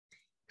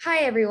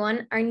Hi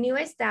everyone, our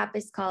newest app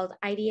is called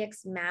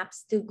IDX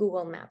Maps to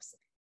Google Maps.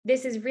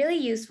 This is really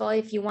useful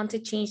if you want to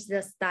change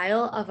the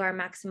style of our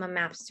Maxima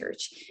map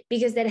search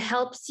because it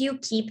helps you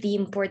keep the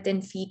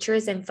important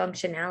features and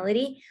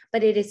functionality,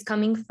 but it is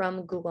coming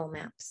from Google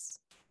Maps.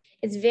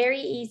 It's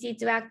very easy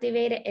to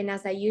activate it, and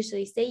as I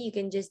usually say, you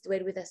can just do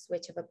it with a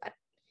switch of a button.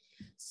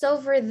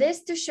 So for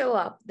this to show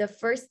up, the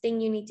first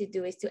thing you need to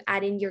do is to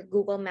add in your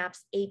Google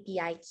Maps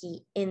API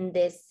key in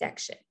this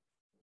section.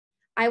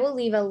 I will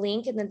leave a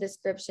link in the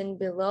description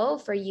below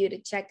for you to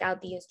check out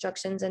the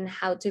instructions on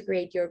how to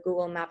create your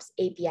Google Maps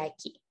API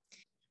key.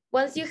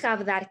 Once you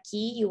have that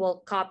key, you will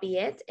copy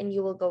it and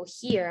you will go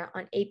here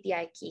on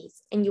API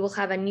keys and you will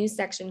have a new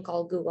section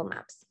called Google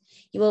Maps.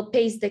 You will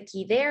paste the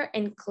key there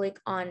and click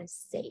on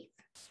Save.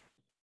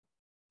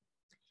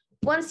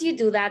 Once you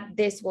do that,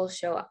 this will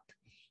show up.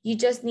 You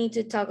just need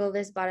to toggle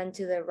this button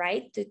to the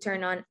right to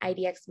turn on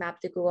IDX Map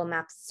to Google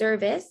Maps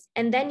service.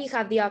 And then you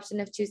have the option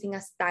of choosing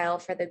a style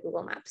for the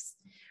Google Maps.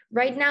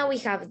 Right now we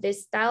have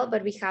this style,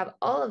 but we have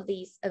all of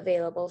these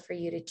available for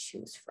you to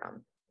choose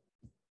from.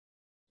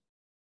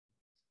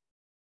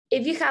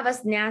 If you have a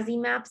Snazzy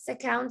Maps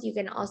account, you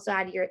can also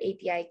add your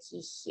API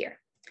key here.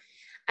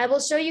 I will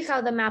show you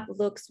how the map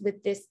looks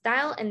with this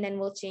style, and then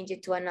we'll change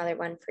it to another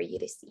one for you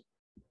to see.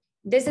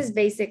 This is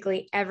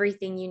basically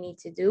everything you need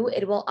to do.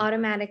 It will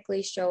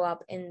automatically show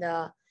up in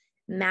the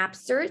map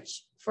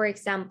search. For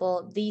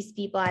example, these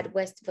people at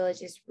West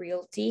Villages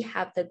Realty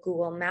have the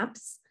Google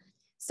Maps.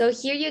 So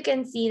here you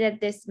can see that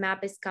this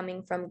map is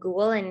coming from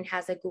Google and it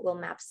has a Google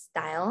Maps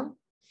style,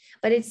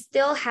 but it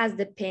still has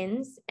the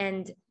pins.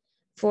 And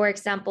for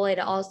example, it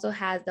also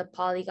has the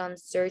polygon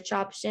search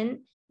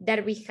option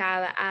that we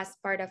have as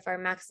part of our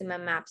Maxima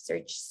map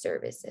search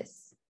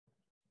services.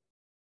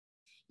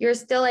 You're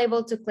still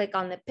able to click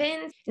on the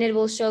pins and it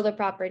will show the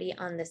property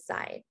on the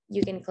side.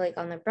 You can click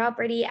on the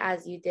property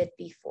as you did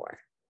before.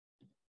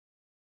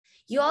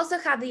 You also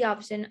have the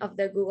option of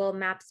the Google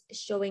Maps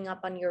showing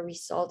up on your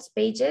results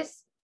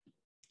pages.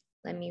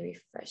 Let me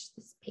refresh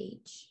this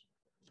page.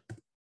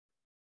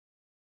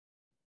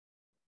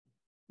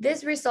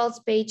 This results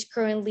page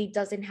currently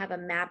doesn't have a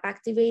map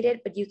activated,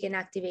 but you can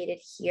activate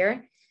it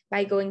here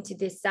by going to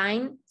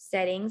Design,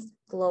 Settings,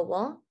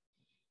 Global,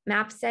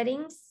 Map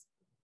Settings,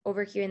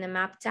 over here in the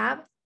Map tab,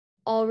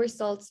 all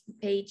results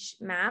page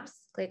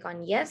maps, click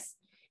on Yes,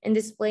 and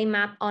display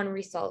map on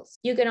results.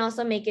 You can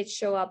also make it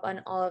show up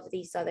on all of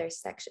these other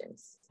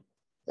sections.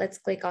 Let's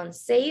click on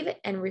Save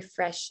and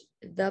refresh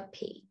the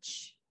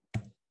page.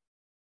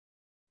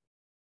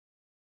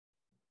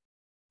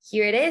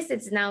 Here it is,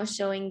 it's now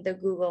showing the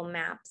Google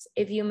Maps.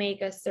 If you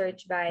make a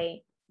search by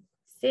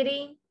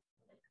city,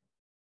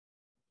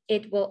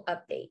 it will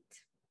update.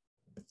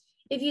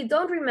 If you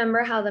don't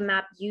remember how the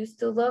map used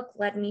to look,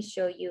 let me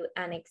show you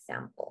an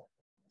example.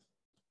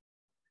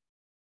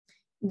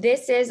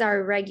 This is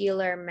our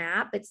regular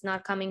map. It's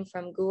not coming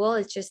from Google.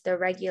 It's just a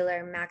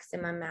regular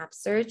Maxima map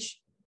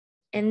search.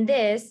 And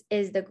this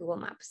is the Google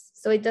Maps.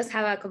 So it does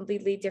have a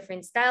completely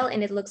different style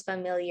and it looks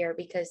familiar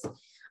because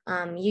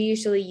you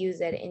usually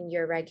use it in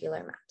your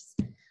regular maps.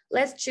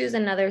 Let's choose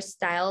another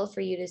style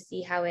for you to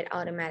see how it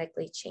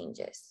automatically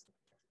changes.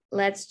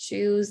 Let's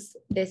choose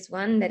this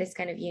one that is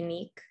kind of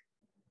unique.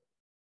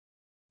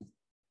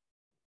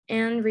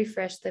 And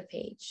refresh the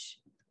page.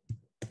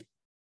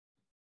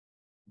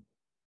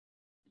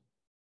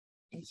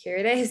 And here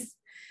it is.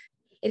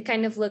 It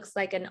kind of looks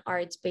like an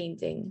art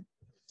painting.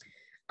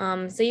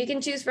 So you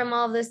can choose from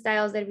all of the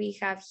styles that we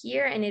have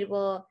here and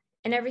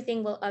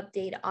everything will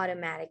update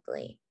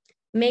automatically.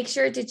 Make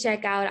sure to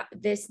check out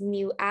this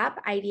new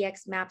app,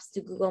 IDX Maps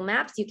to Google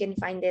Maps. You can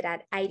find it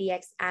at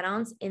IDX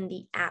Add-ons in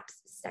the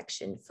apps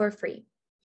section for free.